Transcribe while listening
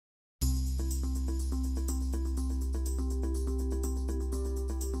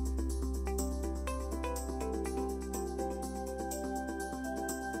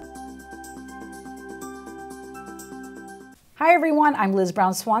Hi everyone, I'm Liz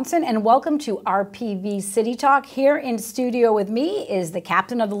Brown Swanson and welcome to RPV City Talk. Here in studio with me is the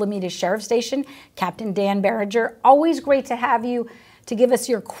captain of the Lomita Sheriff Station, Captain Dan Beringer. Always great to have you to give us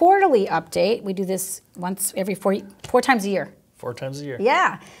your quarterly update. We do this once every four times a year. 4 times a year.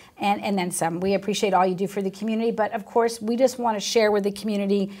 Yeah, and then some. We appreciate all you do for the community, but of course we just want to share with the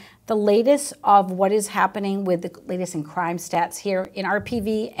community the latest of what is happening with the latest in crime stats here in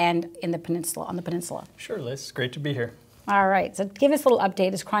RPV and in the peninsula, on the peninsula. Sure, Liz. Great to be here. All right, so give us a little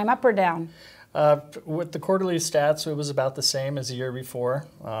update. Is crime up or down? With the quarterly stats, it was about the same as the year before.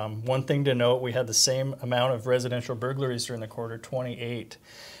 One thing to note, we had the same amount of residential burglaries during the quarter, 28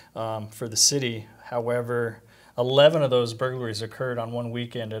 for the city. However, 11 of those burglaries occurred on one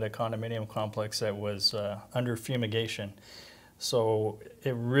weekend at a condominium complex that was under fumigation. So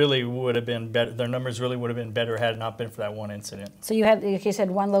it really would have been better. Their numbers really would have been better had it not been for that one incident. So you had, like you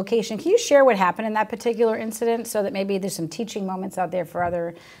said, one location. Can you share what happened in that particular incident so that maybe there's some teaching moments out there for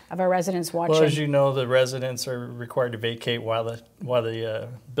other of our residents watching? Well, as you know, the residents are required to vacate while the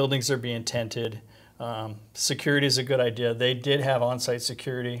buildings are being tented. Security is a good idea. They did have on-site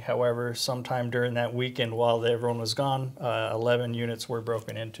security. However, sometime during that weekend while everyone was gone, 11 units were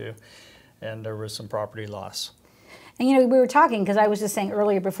broken into and there was some property loss. And you know, we were talking, because I was just saying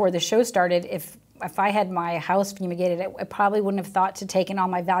earlier before the show started, if I had my house fumigated, I probably wouldn't have thought to taking all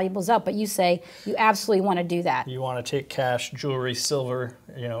my valuables up, but you say you absolutely want to do that. You want to take cash, jewelry, silver,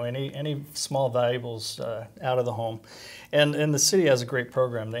 you know, any small valuables out of the home. And the city has a great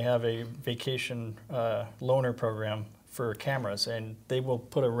program. They have a vacation loaner program for cameras, and they will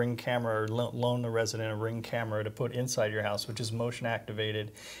put a Ring camera or loan the resident a Ring camera to put inside your house, which is motion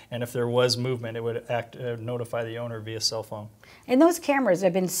activated. And if there was movement, it would notify the owner via cell phone. And those cameras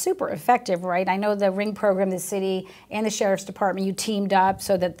have been super effective, right? I know the Ring program, the city and the Sheriff's Department, you teamed up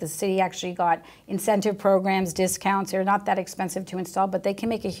so that the city actually got incentive programs, discounts. They're not that expensive to install, but they can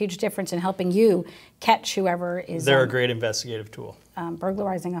make a huge difference in helping you catch whoever is... They're a great investigative tool.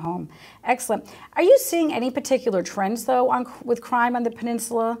 Burglarizing a home. Excellent. Are you seeing any particular trends, though, with crime on the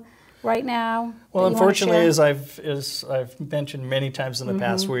peninsula right now? Well, unfortunately, as I've mentioned many times in the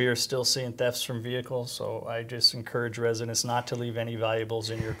past, we are still seeing thefts from vehicles. So I just encourage residents not to leave any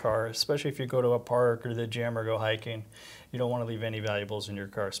valuables in your car, especially if you go to a park or the gym or go hiking. You don't want to leave any valuables in your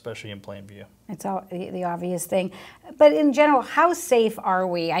car, especially in plain view. It's all the obvious thing. But in general, how safe are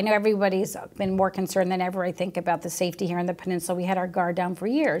we? I know everybody's been more concerned than ever, I think, about the safety here in the peninsula. We had our guard down for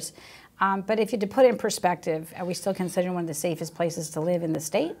years. But if you had to put it in perspective, are we still considered one of the safest places to live in the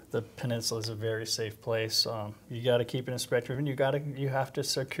state? The peninsula is a very safe place. You got to keep it in perspective, and you have to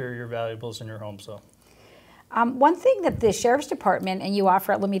secure your valuables in your home. So. One thing that the Sheriff's Department and you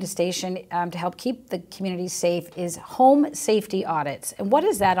offer at Lomita Station to help keep the community safe is home safety audits. And what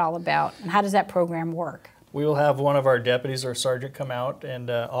is that all about, and how does that program work? We will have one of our deputies or sergeant come out and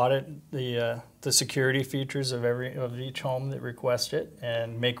audit the security features of each home that request it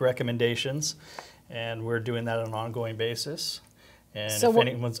and make recommendations. And we're doing that on an ongoing basis. And so if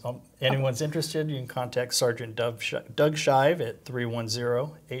anyone's interested, you can contact Sergeant Doug Shive at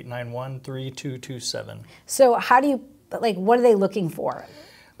 310-891-3227. So how do you, like, what are they looking for?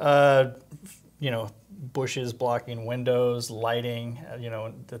 You know, bushes blocking windows, lighting, you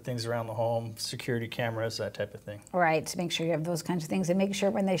know, the things around the home, security cameras, that type of thing. Right, to make sure you have those kinds of things and make sure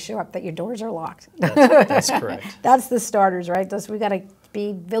when they show up that your doors are locked. That's correct. That's the starters, right? We got to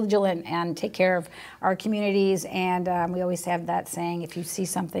be vigilant and take care of our communities, and we always have that saying, if you see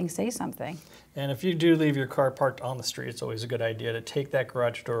something, say something. And if you do leave your car parked on the street, it's always a good idea to take that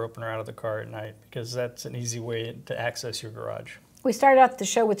garage door opener out of the car at night, because that's an easy way to access your garage. We started out the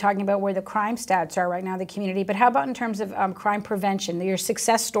show with talking about where the crime stats are right now in the community, but how about in terms of crime prevention, your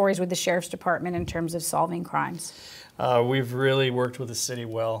success stories with the Sheriff's Department in terms of solving crimes? We've really worked with the city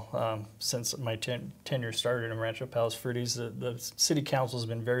well since my tenure started in Rancho Palos Verdes. The city council has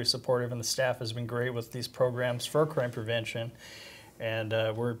been very supportive, and the staff has been great with these programs for crime prevention. And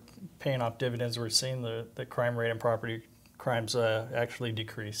we're paying off dividends. We're seeing the crime rate and property crimes actually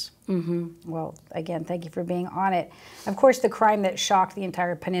decrease. Well, again, thank you for being on it. Of course, the crime that shocked the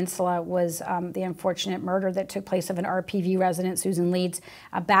entire peninsula was the unfortunate murder that took place of an RPV resident, Susan Leeds,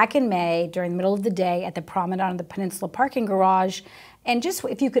 back in May during the middle of the day at the promenade on the Peninsula parking garage. And just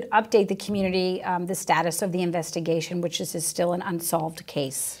if you could update the community, the status of the investigation, which is still an unsolved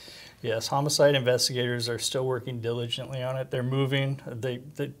case. Yes, homicide investigators are still working diligently on it. They're moving.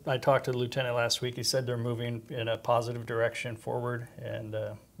 I talked to the lieutenant last week. He said they're moving in a positive direction forward, and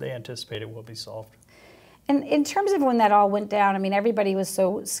they anticipate it will be solved. And in terms of when that all went down, I mean, everybody was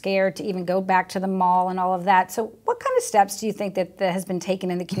so scared to even go back to the mall and all of that. So what kind of steps do you think that has been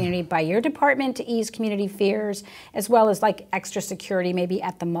taken in the community by your department to ease community fears, as well as like extra security maybe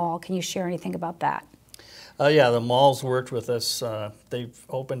at the mall? Can you share anything about that? Yeah, the malls worked with us. They've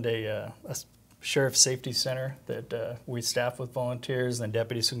opened a sheriff safety center that we staff with volunteers, and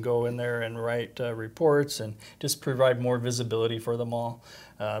deputies can go in there and write reports and just provide more visibility for the mall.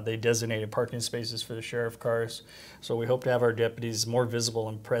 They designated parking spaces for the sheriff cars, so we hope to have our deputies more visible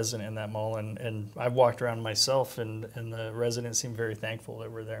and present in that mall. And I've walked around myself, and the residents seem very thankful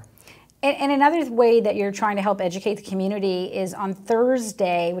that we're there. And another way that you're trying to help educate the community is on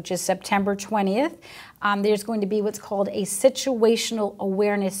Thursday, which is September 20th, there's going to be what's called a situational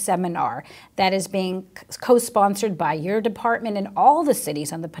awareness seminar that is being co-sponsored by your department and all the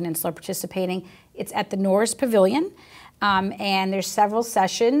cities on the peninsula participating. It's at the Norris Pavilion, and there's several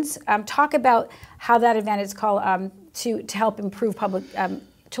sessions. Talk about how that event is called to help improve public,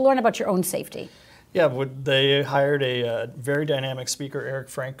 to learn about your own safety. Yeah, they hired a very dynamic speaker, Eric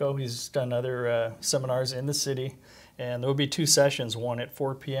Franco. He's done other seminars in the city, and there will be 2 sessions, one at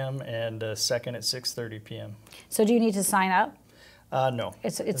 4 p.m. and a second at 6:30 p.m. So do you need to sign up? No.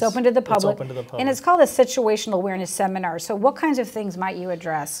 It's open to the public. It's open to the public. And it's called a situational awareness seminar. So what kinds of things might you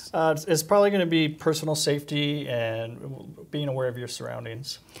address? It's probably going to be personal safety and being aware of your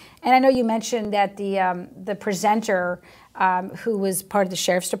surroundings. And I know you mentioned that the presenter who was part of the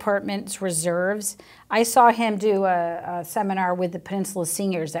Sheriff's Department's reserves, I saw him do a seminar with the Peninsula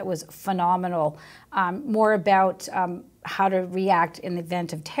seniors that was phenomenal, more about how to react in the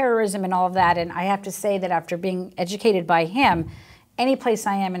event of terrorism and all of that. And I have to say that after being educated by him, any place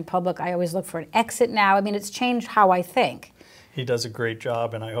I am in public, I always look for an exit now. I mean, it's changed how I think. He does a great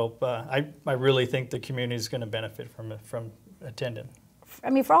job, and I hope, I really think the community is going to benefit from attending. I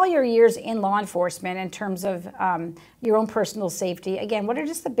mean, for all your years in law enforcement, in terms of your own personal safety, again, what are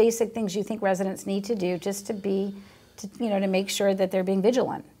just the basic things you think residents need to do just to to make sure that they're being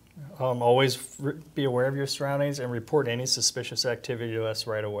vigilant? Always be aware of your surroundings and report any suspicious activity to us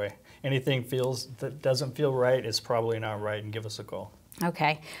right away. Anything that doesn't feel right is probably not right, and give us a call.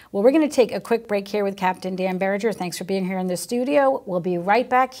 Okay. Well, we're going to take a quick break here with Captain Dan Beringer. Thanks for being here in the studio. We'll be right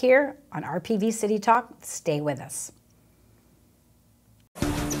back here on RPV City Talk. Stay with us.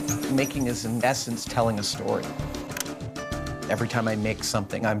 Making is, in essence, telling a story. Every time I make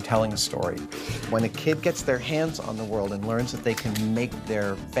something, I'm telling a story. When a kid gets their hands on the world and learns that they can make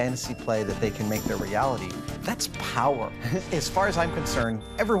their fantasy play, that they can make their reality, that's power. As far as I'm concerned,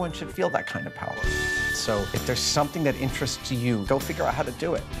 everyone should feel that kind of power. So if there's something that interests you, go figure out how to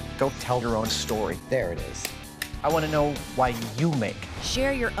do it. Go tell your own story. There it is. I want to know why you make.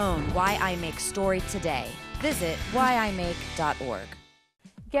 Share your own Why I Make story today. Visit whyimake.org.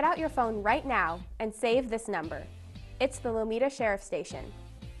 Get out your phone right now and save this number. It's the Lomita Sheriff Station.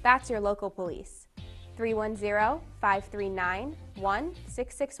 That's your local police.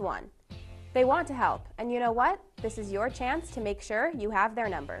 310-539-1661. They want to help, and you know what? This is your chance to make sure you have their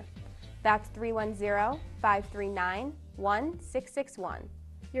number. That's 310-539-1661.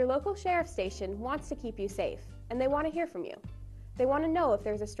 Your local sheriff station wants to keep you safe, and they want to hear from you. They want to know if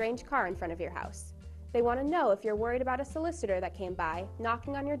there's a strange car in front of your house. They want to know if you're worried about a solicitor that came by,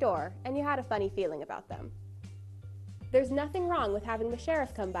 knocking on your door, and you had a funny feeling about them. There's nothing wrong with having the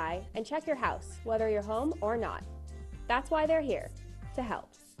sheriff come by and check your house, whether you're home or not. That's why they're here, to help.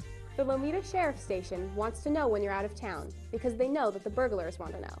 The Lomita Sheriff Station wants to know when you're out of town, because they know that the burglars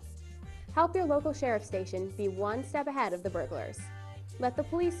want to know. Help your local sheriff station be one step ahead of the burglars. Let the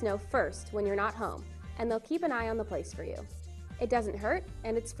police know first when you're not home, and they'll keep an eye on the place for you. It doesn't hurt,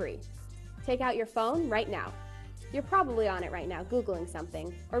 and it's free. Take out your phone right now. You're probably on it right now, Googling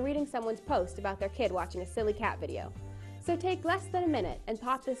something, or reading someone's post about their kid watching a silly cat video. So take less than a minute and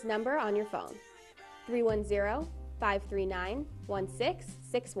pop this number on your phone.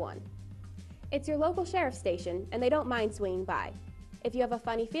 310-539-1661. It's your local sheriff station, and they don't mind swinging by. If you have a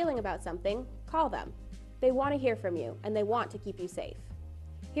funny feeling about something, call them. They want to hear from you, and they want to keep you safe.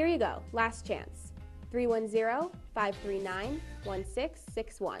 Here you go, last chance.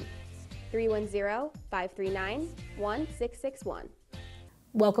 310-539-1661. 310-539-1661.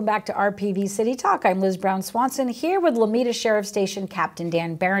 Welcome back to RPV City Talk. I'm Liz Brown Swanson here with Lomita Sheriff Station Captain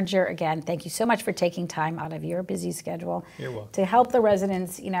Dan Beringer. Again, thank you so much for taking time out of your busy schedule to help the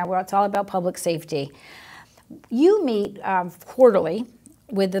residents. You know, it's all about public safety. You meet quarterly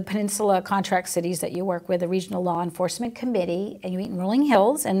with the Peninsula contract cities that you work with, the Regional Law Enforcement Committee, and you meet in Rolling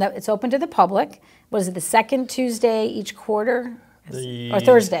Hills, and it's open to the public. Was it the second Tuesday each quarter? Or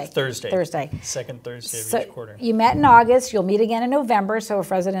Thursday? Thursday. Second Thursday of each quarter. You met in August. You'll meet again in November. So if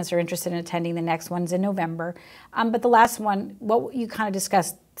residents are interested in attending, the next one's in November. But the last one, what you kind of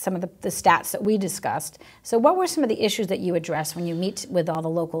discussed some of the stats that we discussed. So what were some of the issues that you addressed when you meet with all the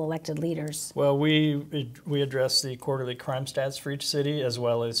local elected leaders? Well, we address the quarterly crime stats for each city, as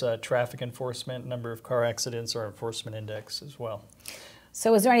well as traffic enforcement, number of car accidents, or enforcement index as well.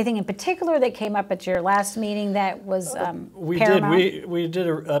 So is there anything in particular that came up at your last meeting that was paramount? We did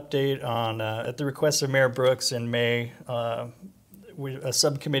an update on, at the request of Mayor Brooks in May, a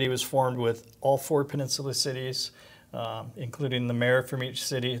subcommittee was formed with all 4 peninsula cities, including the mayor from each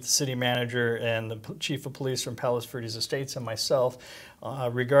city, the city manager, and the chief of police from Palos Verdes Estates, and myself,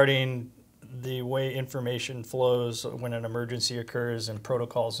 regarding the way information flows when an emergency occurs and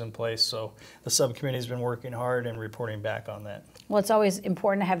protocols in place. So the subcommittee has been working hard and reporting back on that. Well, it's always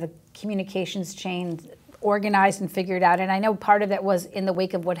important to have the communications chain organized and figured out. And I know part of that was in the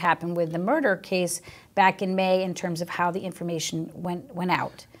wake of what happened with the murder case back in May in terms of how the information went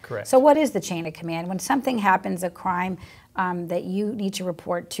out. Correct. So what is the chain of command? When something happens, a crime that you need to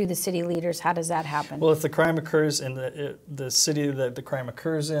report to the city leaders, how does that happen? Well, if the crime occurs in the city that the crime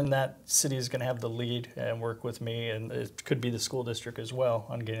occurs in, that city is going to have the lead and work with me, and it could be the school district as well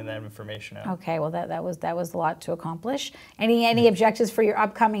on getting that information out. Okay, well that was a lot to accomplish. Any objectives for your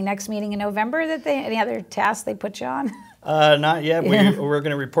upcoming next meeting in November? Any other tasks they put you on? Not yet. We're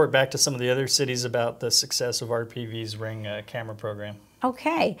going to report back to some of the other cities about the success of RPV's Ring camera program.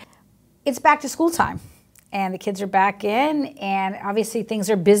 Okay, it's back to school time. And the kids are back in, and obviously things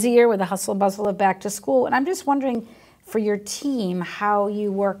are busier with the hustle and bustle of back to school. And I'm just wondering, for your team, how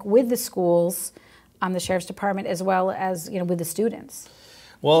you work with the schools, the sheriff's department, as well as with the students.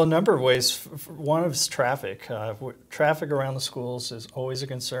 Well, a number of ways. One is traffic. Traffic around the schools is always a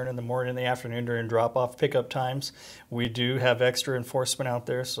concern in the morning and the afternoon during drop-off pickup times. We do have extra enforcement out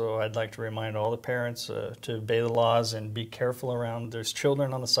there, so I'd like to remind all the parents to obey the laws and be careful around. There's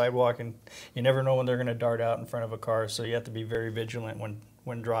children on the sidewalk, and you never know when they're going to dart out in front of a car, so you have to be very vigilant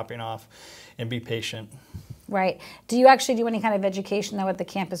when dropping off and be patient. Right. Do you actually do any kind of education, though, at the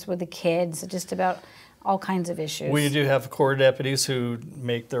campus with the kids, just about all kinds of issues? We do have corps deputies who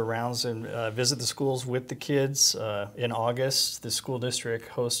make their rounds and visit the schools with the kids. In August, the school district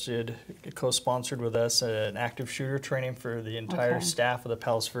co-sponsored with us an active shooter training for the entire staff of the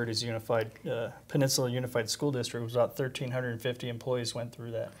Palos Verdes Peninsula Unified School District. It was about 1,350 employees went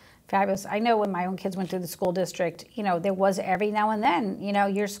through that. Fabulous. I know when my own kids went through the school district, there was every now and then,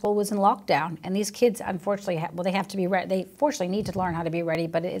 your school was in lockdown. And these kids, unfortunately, they have to be ready. They fortunately need to learn how to be ready,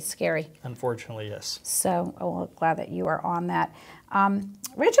 but it's scary. Unfortunately, yes. So, well, glad that you are on that.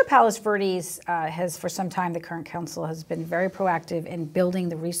 Rancho Palos Verdes has, for some time, the current council has been very proactive in building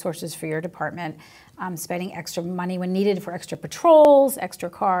the resources for your department, spending extra money when needed for extra patrols, extra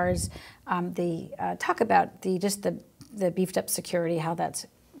cars. Talk about the beefed up security, how that's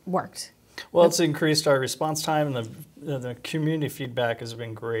worked. Well, it's increased our response time, and the community feedback has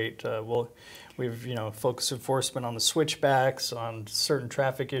been great. We've focused enforcement on the switchbacks, on certain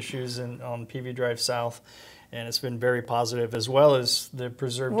traffic issues on PV Drive South, and it's been very positive, as well as the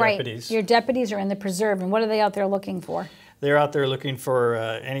preserve deputies. Your deputies are in the preserve, and what are they out there looking for? They're out there looking for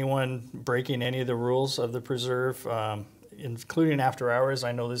anyone breaking any of the rules of the preserve, including after hours.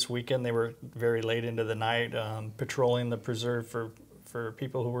 I know this weekend they were very late into the night patrolling the preserve for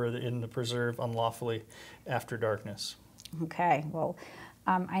people who were in the preserve unlawfully after darkness. Okay, well,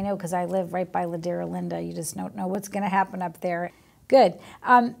 I know because I live right by Ladera Linda. You just don't know what's going to happen up there. Good.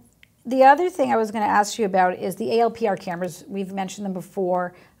 The other thing I was going to ask you about is the ALPR cameras. We've mentioned them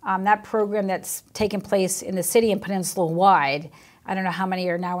before. That program that's taken place in the city and peninsula-wide. I don't know how many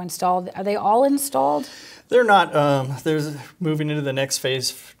are now installed. Are they all installed? They're not. They're moving into the next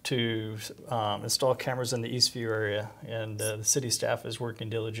phase to install cameras in the Eastview area, and the city staff is working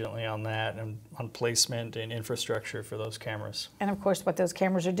diligently on that and on placement and infrastructure for those cameras. And of course, what those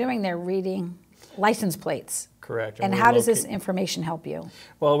cameras are doing, they're reading license plates. Correct. And how does this information help you?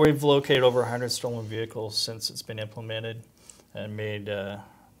 Well, we've located over 100 stolen vehicles since it's been implemented and made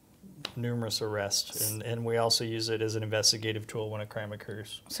numerous arrests, and we also use it as an investigative tool when a crime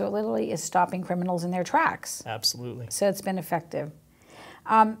occurs. So it literally is stopping criminals in their tracks. Absolutely. So it's been effective.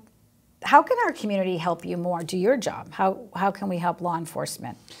 How can our community help you more do your job? How can we help law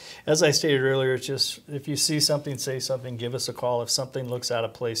enforcement? As I stated earlier, it's just if you see something, say something, give us a call. If something looks out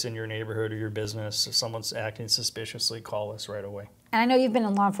of place in your neighborhood or your business, if someone's acting suspiciously, call us right away. And I know you've been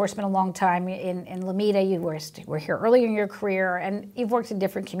in law enforcement a long time. In Lomita, you were here earlier in your career, and you've worked in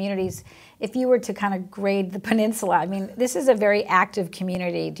different communities. If you were to kind of grade the peninsula, I mean, this is a very active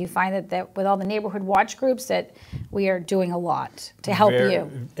community. Do you find that with all the neighborhood watch groups that we are doing a lot to help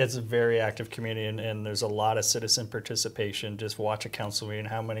you? It's a very active community, and there's a lot of citizen participation. Just watch a council meeting,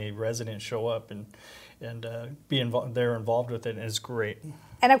 how many residents show up and be involved. They're involved with it, and it's great.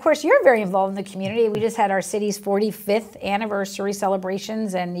 And of course, you're very involved in the community. We just had our city's 45th anniversary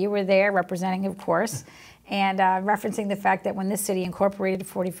celebrations, and you were there representing, of course, and referencing the fact that when this city incorporated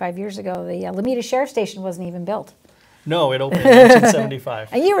 45 years ago, the Lomita Sheriff Station wasn't even built. No, it opened in 1975.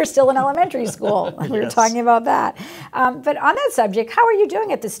 And you were still in elementary school. We were talking about that. But on that subject, how are you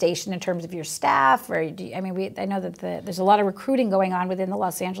doing at the station in terms of your staff? Or I know that there's a lot of recruiting going on within the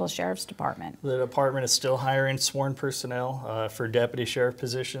Los Angeles Sheriff's Department. The department is still hiring sworn personnel for deputy sheriff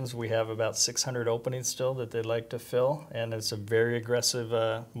positions. We have about 600 openings still that they'd like to fill, and it's a very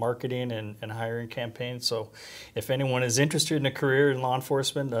aggressive marketing and hiring campaign. So if anyone is interested in a career in law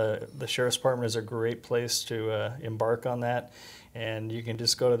enforcement, the Sheriff's Department is a great place to embark on that, and you can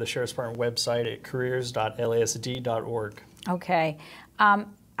just go to the Sheriff's Department website at careers.lasd.org. Okay.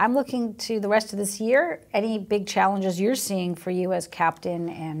 I'm looking to the rest of this year. Any big challenges you're seeing for you as captain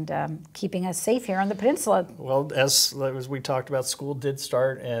and keeping us safe here on the peninsula? Well, as we talked about, school did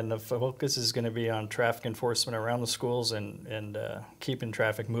start, and the focus is going to be on traffic enforcement around the schools and keeping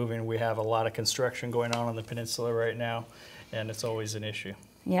traffic moving. We have a lot of construction going on the peninsula right now, and it's always an issue.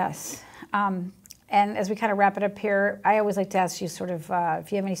 Yes. And as we kind of wrap it up here, I always like to ask you sort of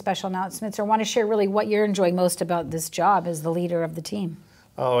if you have any special announcements or want to share really what you're enjoying most about this job as the leader of the team.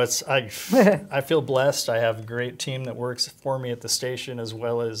 Oh, I feel blessed. I have a great team that works for me at the station, as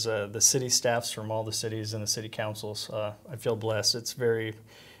well as the city staffs from all the cities and the city councils. I feel blessed. It's very,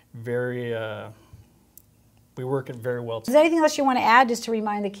 very, we work it very well. Is there anything else you want to add just to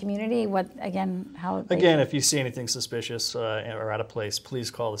remind the community how? Again, if you see anything suspicious or out of place, please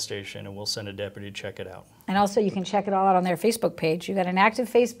call the station and we'll send a deputy to check it out. And also you can check it all out on their Facebook page. You've got an active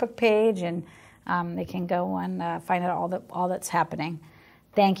Facebook page, and they can go and find out all that's happening.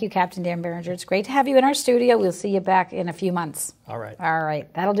 Thank you, Captain Dan Beringer. It's great to have you in our studio. We'll see you back in a few months. All right. All right.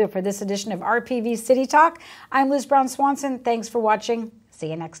 That'll do it for this edition of RPV City Talk. I'm Liz Brown Swanson. Thanks for watching. See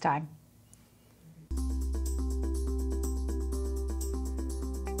you next time.